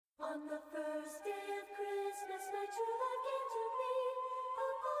On the first day of Christmas, my true love came to me, a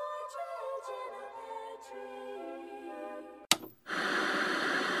partridge in a pear tree.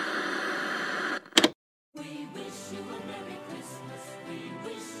 We wish you a Merry Christmas. We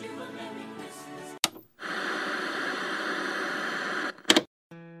wish you a Merry Christmas.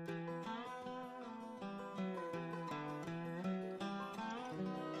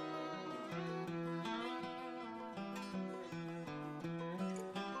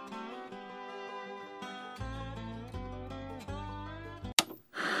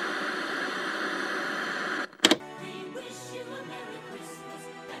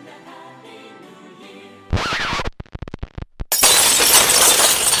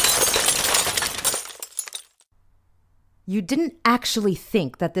 You didn't actually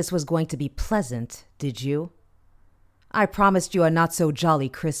think that this was going to be pleasant, did you? I promised you a not-so-jolly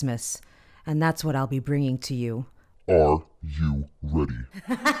Christmas, and that's what I'll be bringing to you. Are you ready?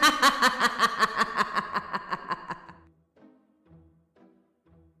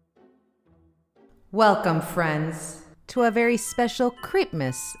 Welcome, friends, to a very special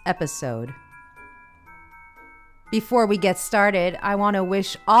Creepmas episode. Before we get started, I want to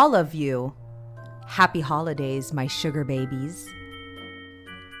wish all of you happy holidays, my sugar babies.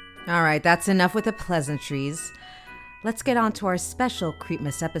 All right, that's enough with the pleasantries. Let's get on to our special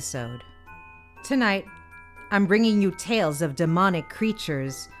Creepmas episode. Tonight, I'm bringing you tales of demonic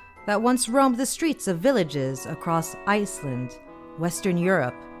creatures that once roamed the streets of villages across Iceland, Western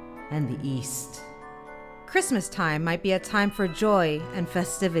Europe, and the East. Christmas time might be a time for joy and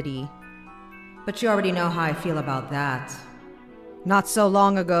festivity, but you already know how I feel about that. Not so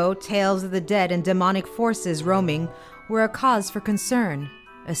long ago, tales of the dead and demonic forces roaming were a cause for concern,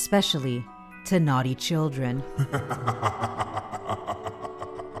 especially to naughty children.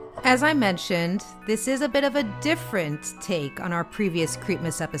 As I mentioned, this is a bit of a different take on our previous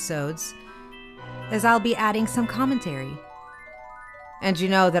Creepmas episodes, as I'll be adding some commentary. And you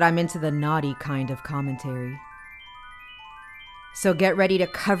know that I'm into the naughty kind of commentary. So get ready to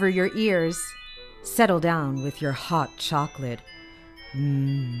cover your ears, settle down with your hot chocolate,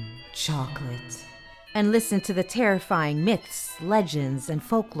 chocolate, and listen to the terrifying myths, legends, and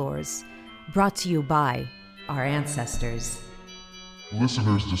folklores brought to you by our ancestors.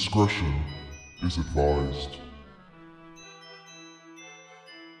 Listener's discretion is advised.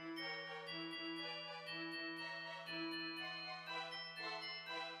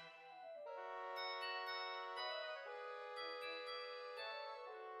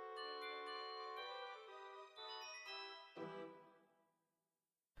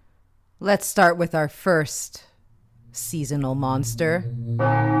 Let's start with our first seasonal monster,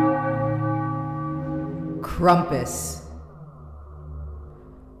 Krampus.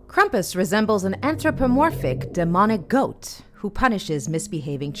 Krampus resembles an anthropomorphic demonic goat who punishes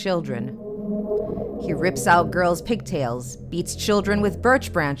misbehaving children. He rips out girls' pigtails, beats children with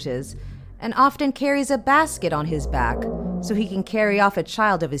birch branches, and often carries a basket on his back so he can carry off a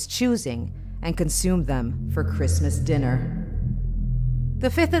child of his choosing and consume them for Christmas dinner. The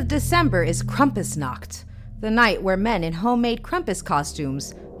 5th of December is Krampusnacht, the night where men in homemade Krampus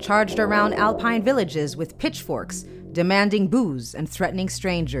costumes charged around alpine villages with pitchforks, demanding booze and threatening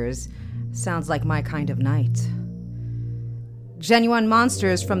strangers. Sounds like my kind of night. Genuine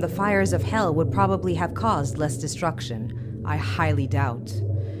monsters from the fires of hell would probably have caused less destruction. I highly doubt.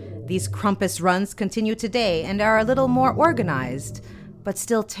 These Krampus runs continue today and are a little more organized, but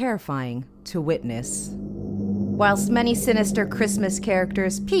still terrifying to witness. Whilst many sinister Christmas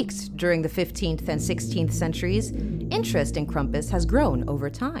characters peaked during the 15th and 16th centuries, interest in Krampus has grown over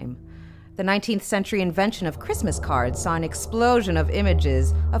time. The 19th century invention of Christmas cards saw an explosion of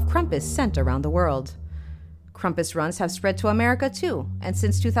images of Krampus sent around the world. Krampus runs have spread to America too, and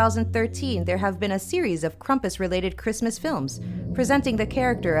since 2013 there have been a series of Krampus-related Christmas films presenting the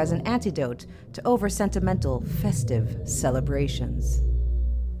character as an antidote to over-sentimental festive celebrations.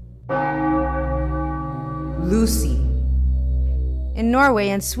 Lucy. In Norway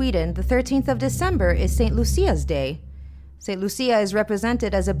and Sweden, the 13th of December is St. Lucia's Day. St. Lucia is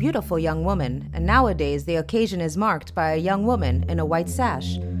represented as a beautiful young woman, and nowadays the occasion is marked by a young woman in a white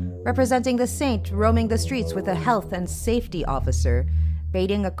sash, representing the saint roaming the streets with a health and safety officer,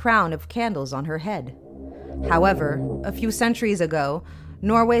 baiting a crown of candles on her head. However, a few centuries ago,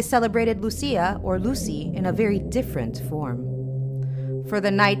 Norway celebrated Lucia, or Lucy, in a very different form. For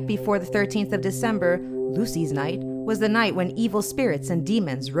the night before the 13th of December, Lucy's night, was the night when evil spirits and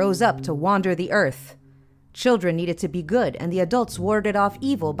demons rose up to wander the earth. Children needed to be good, and the adults warded off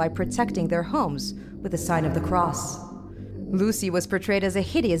evil by protecting their homes with the sign of the cross. Lucy was portrayed as a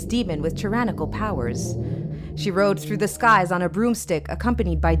hideous demon with tyrannical powers. She rode through the skies on a broomstick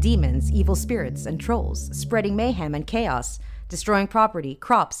accompanied by demons, evil spirits, and trolls, spreading mayhem and chaos, destroying property,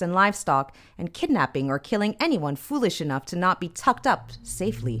 crops, and livestock, and kidnapping or killing anyone foolish enough to not be tucked up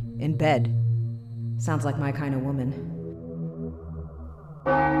safely in bed. Sounds like my kind of woman.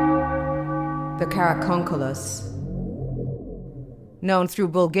 The Karakonkolos. Known through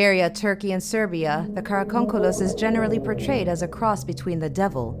Bulgaria, Turkey, and Serbia, the Karakonkolos is generally portrayed as a cross between the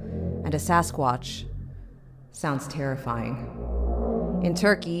devil and a Sasquatch. Sounds terrifying. In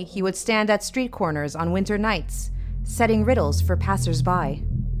Turkey, he would stand at street corners on winter nights, setting riddles for passers-by.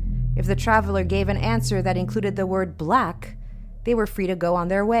 If the traveler gave an answer that included the word black, they were free to go on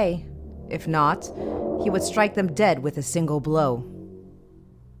their way. If not, he would strike them dead with a single blow.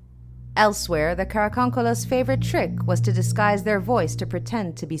 Elsewhere, the Karakonkolos' favorite trick was to disguise their voice to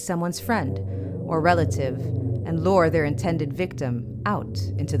pretend to be someone's friend or relative and lure their intended victim out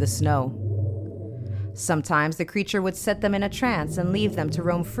into the snow. Sometimes the creature would set them in a trance and leave them to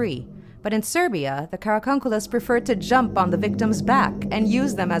roam free, but in Serbia, the Karakonkolos preferred to jump on the victim's back and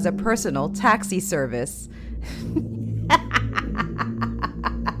use them as a personal taxi service.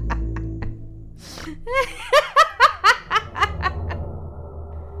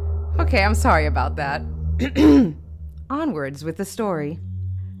 Okay, I'm sorry about that. Onwards with the story.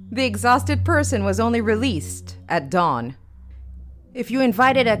 The exhausted person was only released at dawn. If you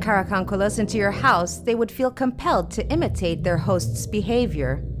invited a Karakonkolos into your house, they would feel compelled to imitate their host's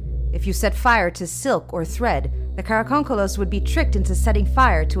behavior. If you set fire to silk or thread, the Karakonkolos would be tricked into setting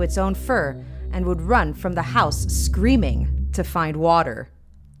fire to its own fur and would run from the house screaming to find water.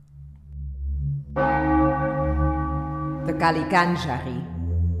 The Galiganjari.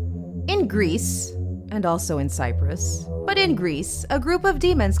 In Greece, and also in Cyprus, but in Greece, a group of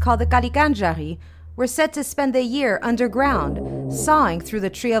demons called the Galiganjari were said to spend the year underground, sawing through the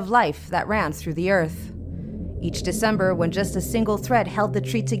tree of life that ran through the earth. Each December, when just a single thread held the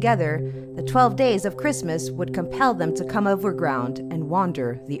tree together, the 12 days of Christmas would compel them to come overground and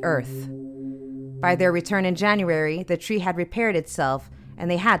wander the earth. By their return in January, the tree had repaired itself, and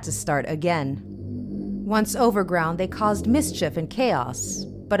they had to start again. Once overground, they caused mischief and chaos,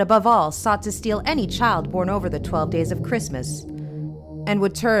 but above all sought to steal any child born over the 12 days of Christmas, and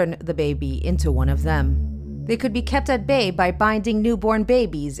would turn the baby into one of them. They could be kept at bay by binding newborn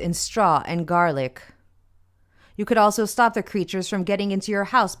babies in straw and garlic. You could also stop the creatures from getting into your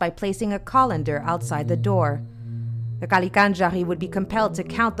house by placing a colander outside the door. The Galiganjari would be compelled to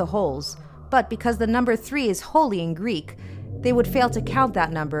count the holes, but because the number 3 is holy in Greek, they would fail to count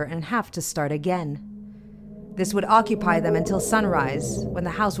that number and have to start again. This would occupy them until sunrise, when the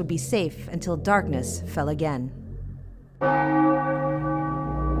house would be safe until darkness fell again.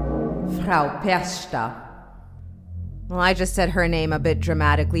 Frau Persta. Well, I just said her name a bit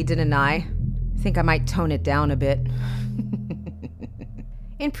dramatically, didn't I? Think I might tone it down a bit.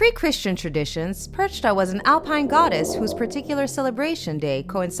 In pre-Christian traditions, Perchta was an alpine goddess whose particular celebration day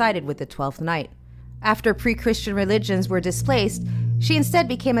coincided with the 12th night. After pre-Christian religions were displaced, she instead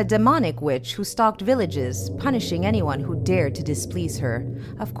became a demonic witch who stalked villages, punishing anyone who dared to displease her.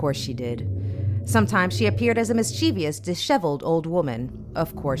 Of course she did. Sometimes she appeared as a mischievous, disheveled old woman.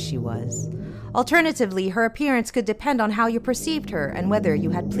 Of course she was. Alternatively, her appearance could depend on how you perceived her and whether you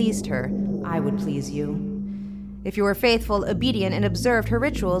had pleased her. I would please you. If you were faithful, obedient, and observed her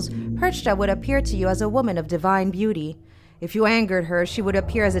rituals, Perchta would appear to you as a woman of divine beauty. If you angered her, she would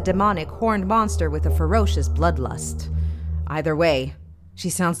appear as a demonic, horned monster with a ferocious bloodlust. Either way, she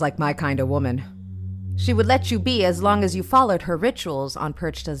sounds like my kind of woman. She would let you be as long as you followed her rituals on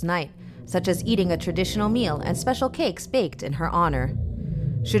Perchta's night, such as eating a traditional meal and special cakes baked in her honor.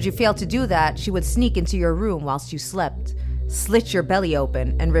 Should you fail to do that, she would sneak into your room whilst you slept, slit your belly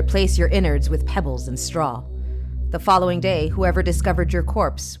open, and replace your innards with pebbles and straw. The following day, whoever discovered your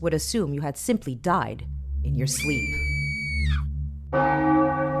corpse would assume you had simply died in your sleep.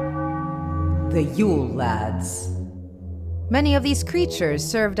 The Yule Lads. Many of these creatures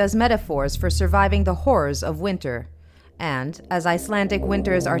served as metaphors for surviving the horrors of winter. And, as Icelandic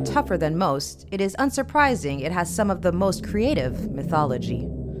winters are tougher than most, it is unsurprising it has some of the most creative mythology.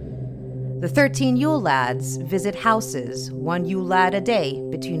 The 13 Yule Lads visit houses, one Yule Lad a day,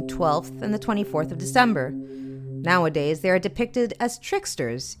 between 12th and the 24th of December. Nowadays, they are depicted as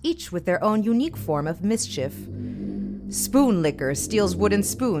tricksters, each with their own unique form of mischief. Spoon licker steals wooden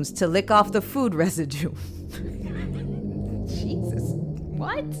spoons to lick off the food residue. Jesus,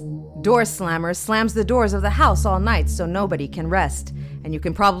 what? Door slammer slams the doors of the house all night so nobody can rest. And you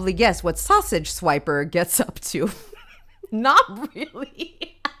can probably guess what sausage swiper gets up to. Not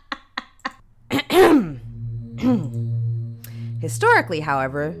really. Historically,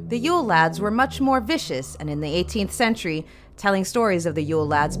 however, the Yule Lads were much more vicious, and in the 18th century, telling stories of the Yule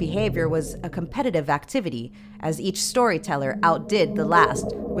Lads' behavior was a competitive activity, as each storyteller outdid the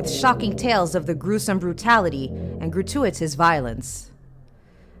last with shocking tales of the gruesome brutality and gratuitous violence.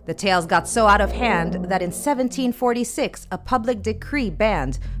 The tales got so out of hand that in 1746, a public decree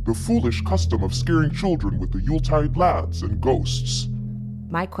banned the foolish custom of scaring children with the Yuletide lads and ghosts.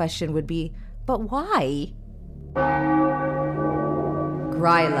 My question would be, but why?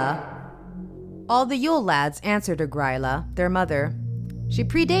 Gryla. All the Yule Lads answer to Gryla, their mother. She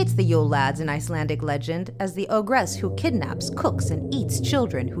predates the Yule Lads in Icelandic legend as the ogress who kidnaps, cooks, and eats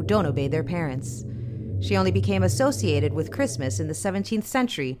children who don't obey their parents. She only became associated with Christmas in the 17th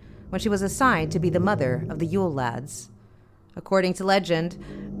century when she was assigned to be the mother of the Yule Lads. According to legend,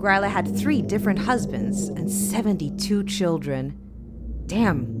 Gryla had 3 different husbands and 72 children.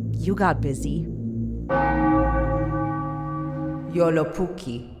 Damn, you got busy.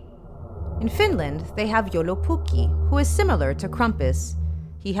 Joulupukki. In Finland, they have Joulupukki, who is similar to Krampus.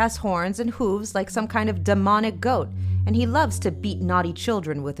 He has horns and hooves like some kind of demonic goat, and he loves to beat naughty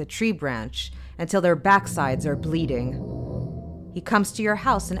children with a tree branch until their backsides are bleeding. He comes to your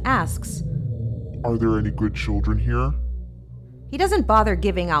house and asks, Are there any good children here? He doesn't bother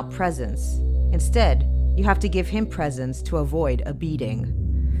giving out presents. Instead, you have to give him presents to avoid a beating.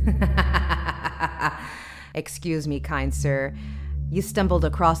 Excuse me, kind sir. You stumbled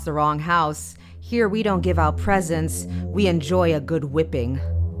across the wrong house. Here we don't give out presents. We enjoy a good whipping.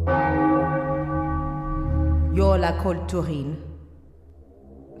 Jólakultúrin.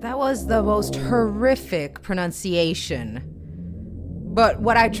 That was the most horrific pronunciation. But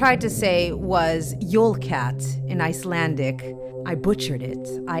what I tried to say was Jólakat in Icelandic. I butchered it.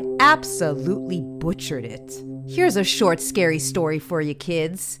 I absolutely butchered it. Here's a short, scary story for you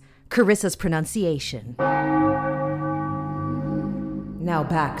kids. Carissa's pronunciation. Now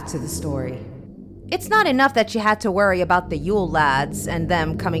back to the story. It's not enough that you had to worry about the Yule Lads and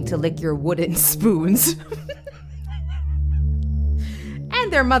them coming to lick your wooden spoons.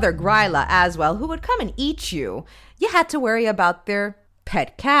 And their mother Gryla as well, who would come and eat you. You had to worry about their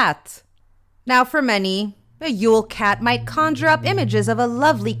pet cat. Now for many, a Yule cat might conjure up images of a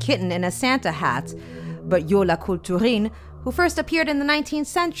lovely kitten in a Santa hat, but Jólakultúrin, who first appeared in the 19th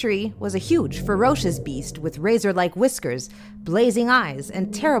century, was a huge, ferocious beast with razor-like whiskers, blazing eyes,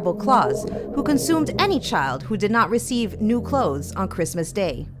 and terrible claws, who consumed any child who did not receive new clothes on Christmas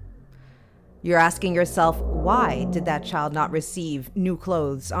Day. You're asking yourself, why did that child not receive new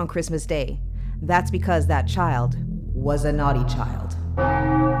clothes on Christmas Day? That's because that child was a naughty child.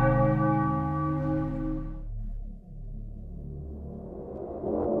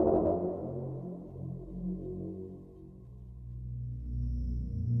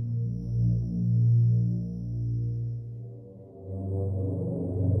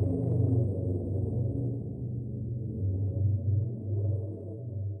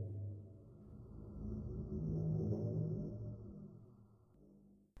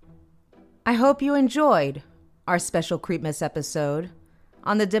 I hope you enjoyed our special Creepmas episode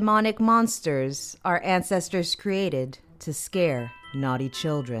on the demonic monsters our ancestors created to scare naughty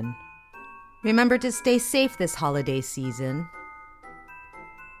children. Remember to stay safe this holiday season.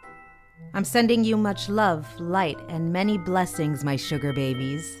 I'm sending you much love, light, and many blessings, my sugar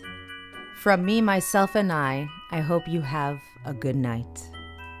babies. From me, myself, and I hope you have a good night.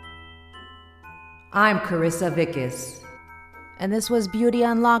 I'm Carissa Vickus, and this was Beauty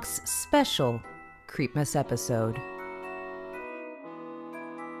Unlocked's special Creepmas episode.